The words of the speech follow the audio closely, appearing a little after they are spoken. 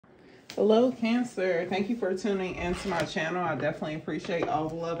Hello, Cancer. Thank you for tuning into my channel. I definitely appreciate all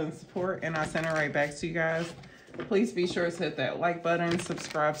the love and support, and I send it right back to you guys. Please be sure to hit that like button,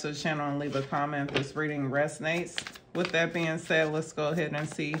 subscribe to the channel, and leave a comment if this reading resonates. With that being said, let's go ahead and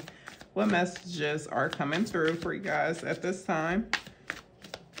see what messages are coming through for you guys at this time.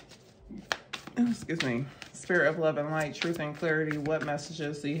 Excuse me. Spirit of love and light, truth and clarity. What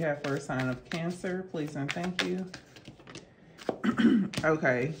messages do you have for a sign of Cancer? Please and thank you.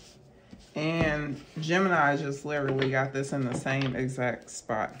 Okay. And Gemini just literally got this in the same exact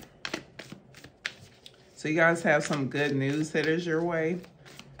spot. So you guys have some good news headed your way.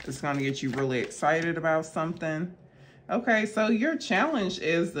 It's going to get you really excited about something. Okay, so your challenge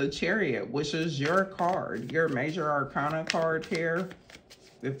is the Chariot, which is your card, your major arcana card here.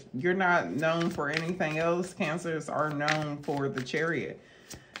 If you're not known for anything else, Cancers are known for the Chariot.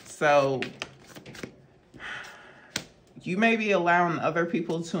 So you may be allowing other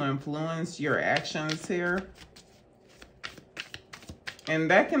people to influence your actions here. And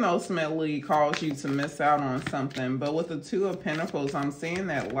that can ultimately cause you to miss out on something. But with the Two of Pentacles, I'm seeing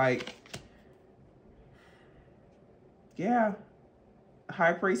that, like, yeah,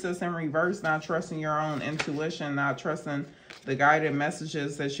 High Priestess in reverse, not trusting your own intuition, not trusting the guided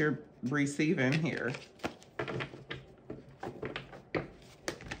messages that you're receiving here.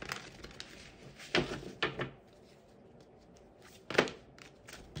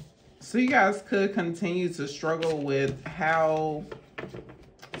 So you guys could continue to struggle with how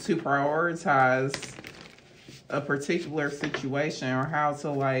to prioritize a particular situation, or how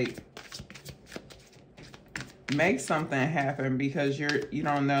to, like, make something happen, because you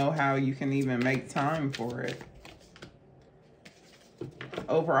don't know how you can even make time for it.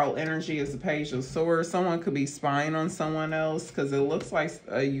 Overall energy is the Page of Swords. Someone could be spying on someone else, because it looks like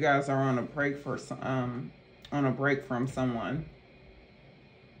you guys are on a break for from someone.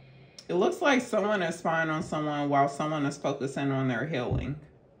 It looks like someone is spying on someone while someone is focusing on their healing.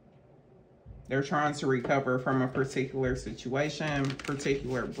 They're trying to recover from a particular situation,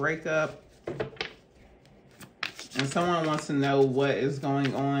 particular breakup. And someone wants to know what is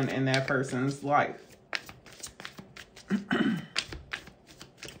going on in that person's life.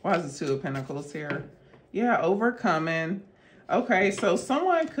 Why is the Two of Pentacles here? Yeah, overcoming. Okay, so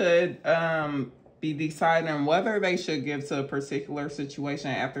someone could be deciding whether they should give to a particular situation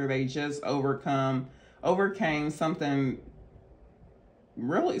after they just overcame something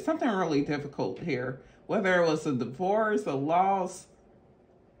really difficult here. Whether it was a divorce, a loss,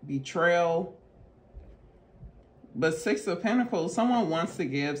 betrayal. But Six of Pentacles, someone wants to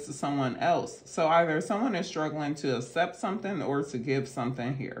give to someone else. So either someone is struggling to accept something or to give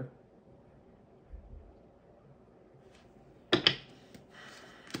something here.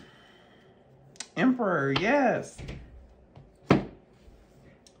 Emperor, yes.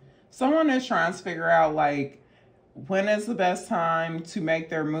 Someone is trying to figure out, like, when is the best time to make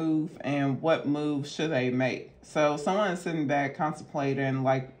their move and what move should they make. So someone is sitting back contemplating,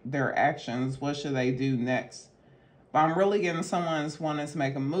 like, their actions. What should they do next? But I'm really getting someone's wanting to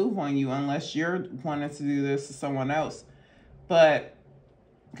make a move on you, unless you're wanting to do this to someone else. But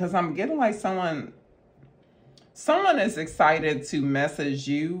because I'm getting like someone is excited to message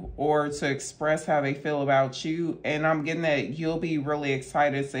you or to express how they feel about you. And I'm getting that you'll be really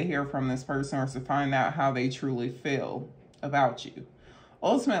excited to hear from this person or to find out how they truly feel about you.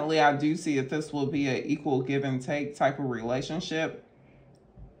 Ultimately, I do see that this will be an equal give and take type of relationship.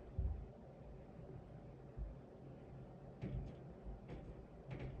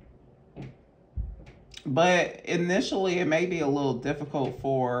 But initially, it may be a little difficult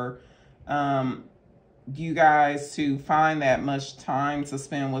for you guys to find that much time to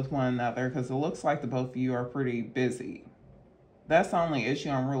spend with one another, because it looks like the both of you are pretty busy. That's the only issue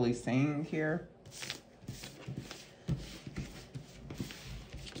I'm really seeing here.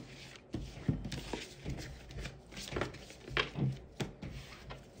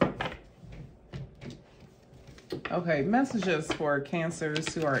 Okay, messages for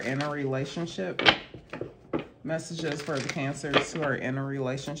Cancers who are in a relationship. Messages for the Cancers who are in a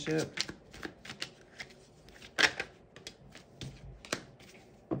relationship.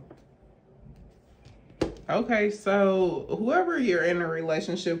 Okay, so whoever you're in a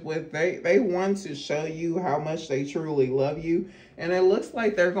relationship with, they want to show you how much they truly love you. And it looks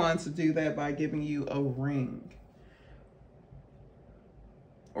like they're going to do that by giving you a ring.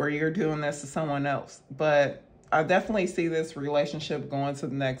 Or you're doing this to someone else. But I definitely see this relationship going to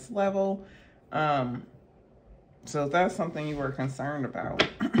the next level. So if that's something you were concerned about.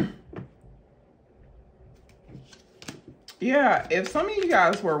 Yeah, if some of you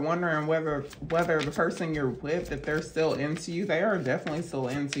guys were wondering whether the person you're with, if they're still into you, they are definitely still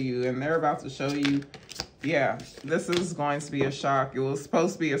into you, and they're about to show you, yeah, this is going to be a shock. It was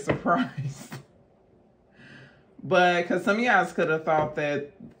supposed to be a surprise. But because some of you guys could have thought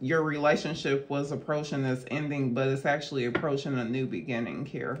that your relationship was approaching this ending, but it's actually approaching a new beginning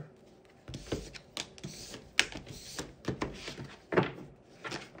here.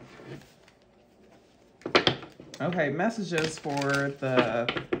 Okay, messages for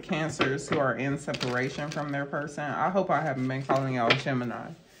the Cancers who are in separation from their person. I hope I haven't been calling y'all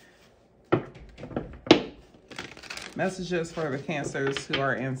Gemini. Messages for the Cancers who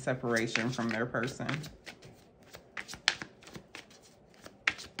are in separation from their person.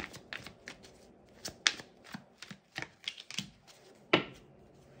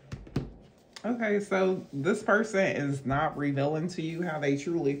 Okay, so this person is not revealing to you how they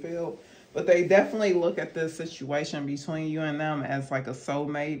truly feel, but they definitely look at this situation between you and them as like a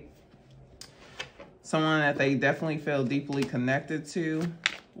soulmate. Someone that they definitely feel deeply connected to.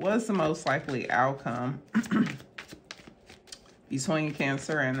 What's the most likely outcome between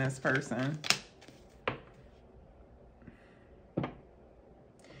Cancer and this person?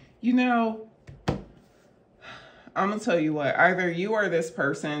 You know, I'm going to tell you what. Either you or this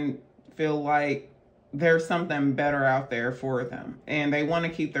person feel like there's something better out there for them, and they want to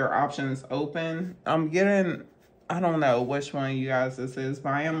keep their options open. I'm getting, I don't know which one of you guys this is,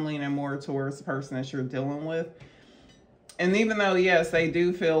 but I am leaning more towards the person that you're dealing with. And even though, yes, they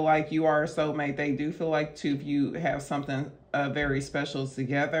do feel like you are a soulmate, they do feel like two of you have something very special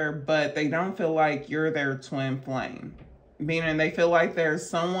together, but they don't feel like you're their twin flame. Meaning they feel like there's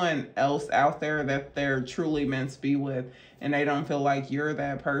someone else out there that they're truly meant to be with, and they don't feel like you're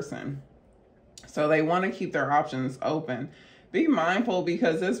that person. So they want to keep their options open. Be mindful,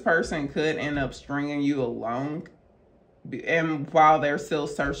 because this person could end up stringing you along, and while they're still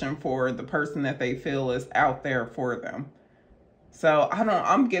searching for the person that they feel is out there for them. So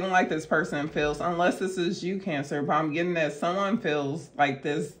I'm getting like this person feels, unless this is you, Cancer, but I'm getting that someone feels like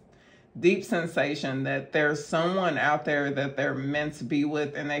this deep sensation that there's someone out there that they're meant to be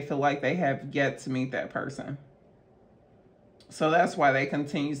with, and they feel like they have yet to meet that person. So that's why they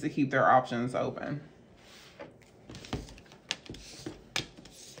continue to keep their options open.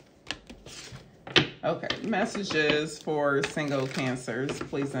 Okay, messages for single Cancers,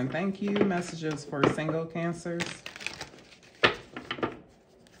 please and thank you. Messages for single Cancers.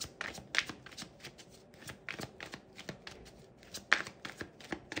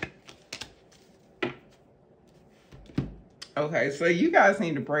 Okay, so you guys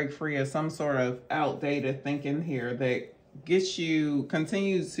need to break free of some sort of outdated thinking here that gets you,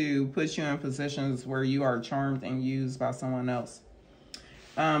 continues to put you in positions where you are charmed and used by someone else.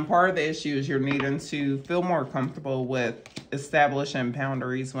 Part of the issue is you're needing to feel more comfortable with establishing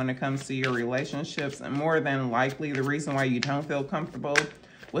boundaries when it comes to your relationships. And more than likely, the reason why you don't feel comfortable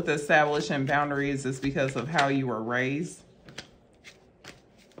with establishing boundaries is because of how you were raised.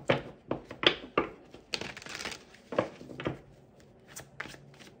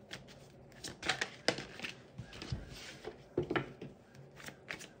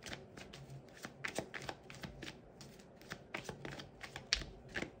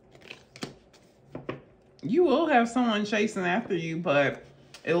 You will have someone chasing after you, but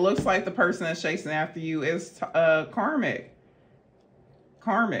it looks like the person that's chasing after you is karmic.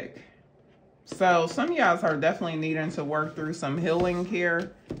 So some of you guys are definitely needing to work through some healing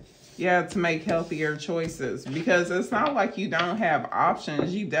here. Yeah, to make healthier choices, because it's not like you don't have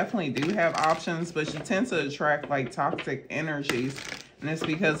options. You definitely do have options, but you tend to attract like toxic energies, and it's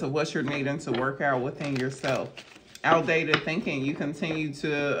because of what you're needing to work out within yourself. Outdated thinking, you continue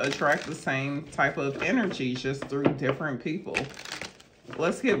to attract the same type of energy, just through different people.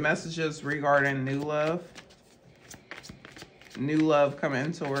 Let's get messages regarding new love. New love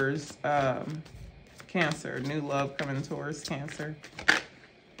coming towards Cancer. New love coming towards Cancer.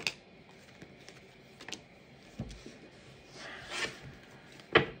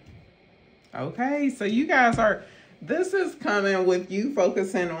 Okay, so you guys are, this is coming with you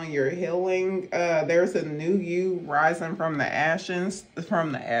focusing on your healing. There's a new you rising from the ashes.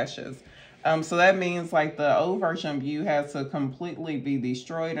 So that means like the old version of you has to completely be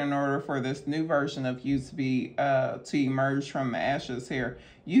destroyed in order for this new version of you to be to emerge from the ashes here.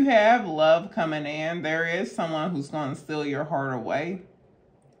 You have love coming in. There is someone who's going to steal your heart away.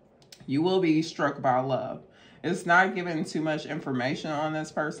 You will be struck by love. It's not giving too much information on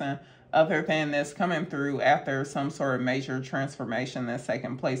this person, other than this coming through after some sort of major transformation that's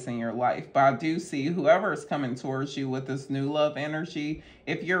taking place in your life. But I do see whoever is coming towards you with this new love energy,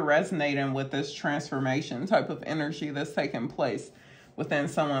 if you're resonating with this transformation type of energy that's taking place within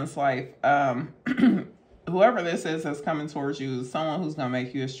someone's life, whoever this is that's coming towards you is someone who's going to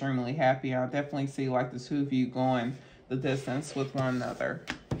make you extremely happy. I definitely see like the two of you going the distance with one another.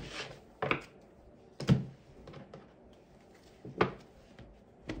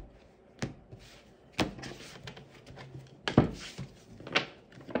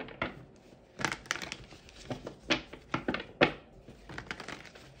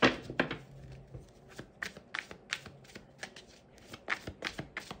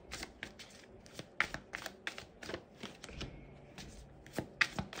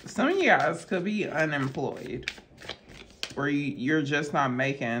 Some of you guys could be unemployed, or you're just not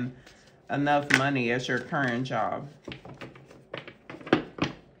making enough money at your current job.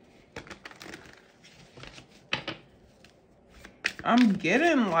 I'm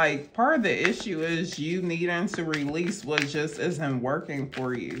getting like part of the issue is you needing to release what just isn't working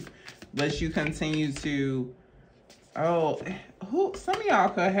for you, but you continue to, some of y'all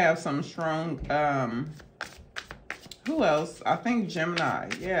could have some strong, who else? I think Gemini.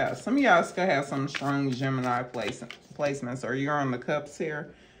 Yeah, some of y'all could have some strong Gemini placements, or you're on the cups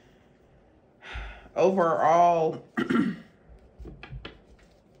here. Overall,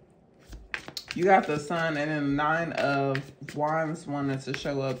 you got the Sun, and then 9 of Wands wanted to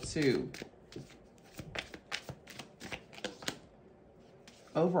show up too.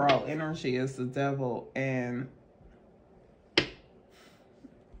 Overall energy is the Devil, and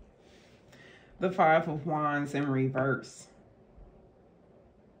the 5 of Wands in reverse.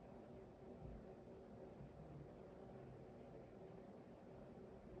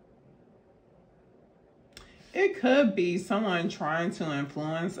 It could be someone trying to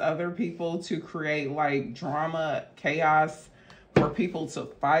influence other people to create like drama, chaos, for people to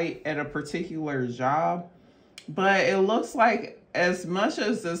fight at a particular job. But it looks like as much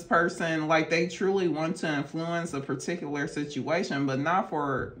as this person, like they truly want to influence a particular situation, but not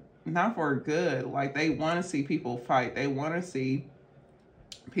for good. Like they want to see people fight. They want to see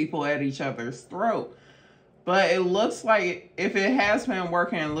people at each other's throat. But it looks like if it has been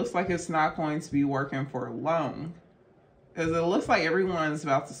working, it looks like it's not going to be working for long. Because it looks like everyone's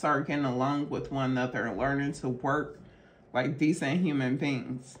about to start getting along with one another and learning to work like decent human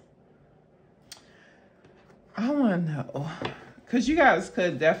beings. I want to know. Because you guys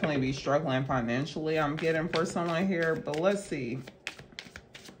could definitely be struggling financially, I'm getting for someone here. But let's see.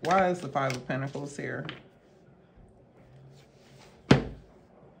 Why is the 5 of Pentacles here?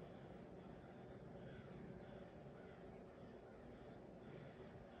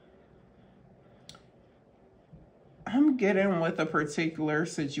 I'm getting with a particular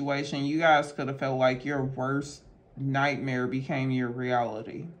situation. You guys could have felt like your worst nightmare became your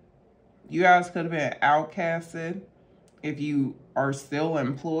reality. You guys could have been outcasted if you are still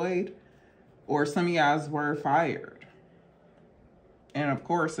employed, or some of you guys were fired. And of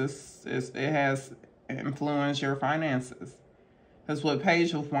course, it has influenced your finances. Because with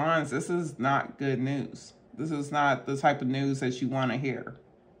Page of Wands, this is not good news. This is not the type of news that you want to hear.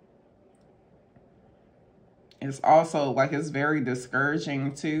 It's also like it's very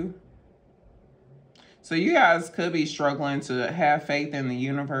discouraging too. So you guys could be struggling to have faith in the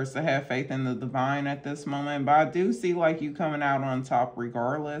universe, to have faith in the divine at this moment. But I do see like you coming out on top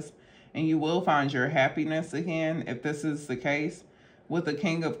regardless. And you will find your happiness again if this is the case. With the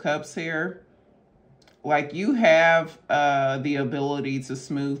King of Cups here, like you have the ability to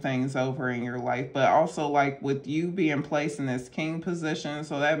smooth things over in your life. But also like with you being placed in this king position,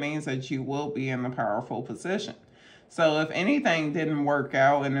 so that means that you will be in the powerful position. So if anything didn't work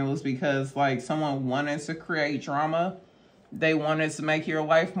out and it was because like someone wanted to create drama, they wanted to make your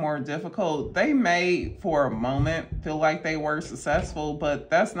life more difficult, they may for a moment feel like they were successful, but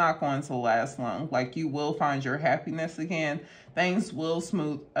that's not going to last long. Like you will find your happiness again. Things will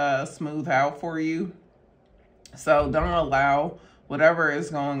smooth out for you. So don't allow whatever is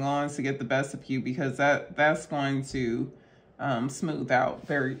going on to get the best of you, because that's going to smooth out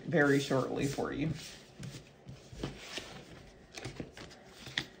very, very shortly for you.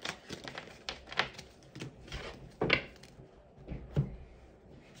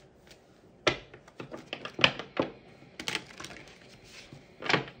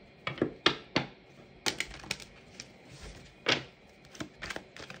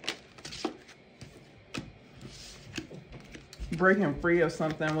 Breaking free of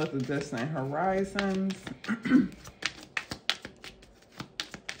something with the distant horizons.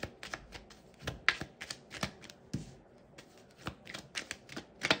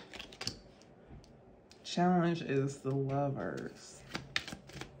 challenge is the Lovers.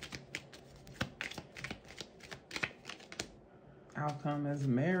 Outcome is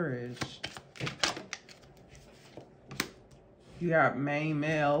marriage. You got main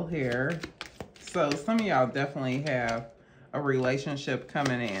male here. So some of y'all definitely have a relationship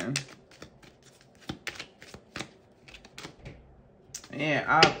coming in. And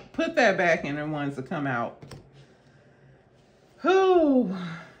I put that back in the ones that come out. Whew.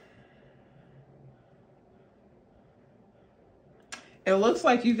 It looks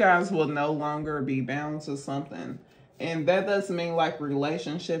like you guys will no longer be bound to something. And that doesn't mean like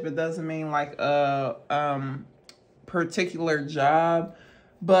relationship. It doesn't mean like a particular job.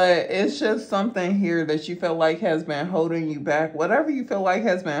 But it's just something here that you feel like has been holding you back. Whatever you feel like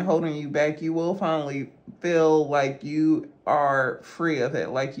has been holding you back, you will finally feel like you are free of it.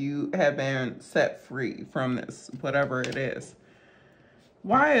 Like you have been set free from this, whatever it is.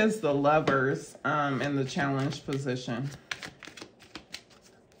 Why is the Lovers in the challenge position?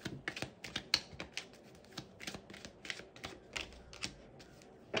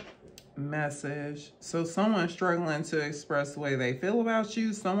 Message. So someone struggling to express the way they feel about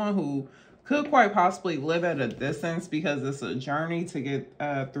you, someone who could quite possibly live at a distance because it's a journey to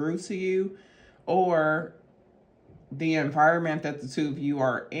get through to you, or the environment that the two of you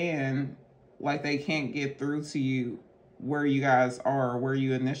are in, like they can't get through to you where you guys are, where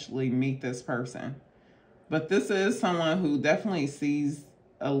you initially meet this person. But this is someone who definitely sees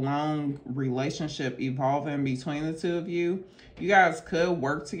a long relationship evolving between the two of you. You guys could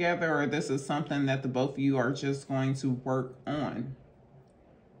work together, or this is something that the both of you are just going to work on.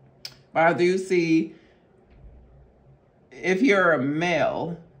 But I do see, if you're a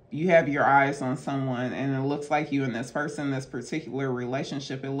male, you have your eyes on someone and it looks like you and this person, this particular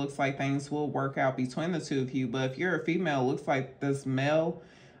relationship, it looks like things will work out between the two of you. But if you're a female, it looks like this male,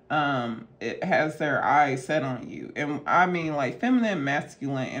 it has their eyes set on you. And I mean like feminine,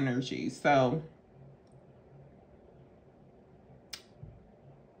 masculine energy. So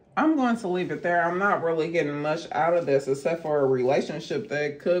I'm going to leave it there. I'm not really getting much out of this except for a relationship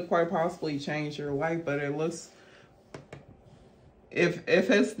that could quite possibly change your life. But it looks, if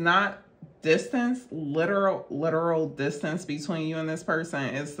it's not distance, literal distance between you and this person,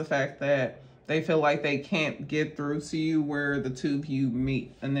 it's the fact that they feel like they can't get through to you where the two of you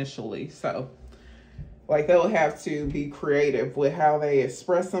meet initially. So like they'll have to be creative with how they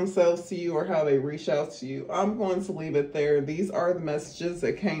express themselves to you or how they reach out to you. I'm going to leave it there. These are the messages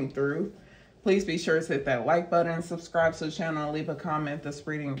that came through. Please be sure to hit that like button, subscribe to the channel, and leave a comment if this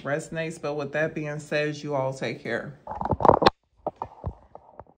reading resonates. But with that being said, you all take care.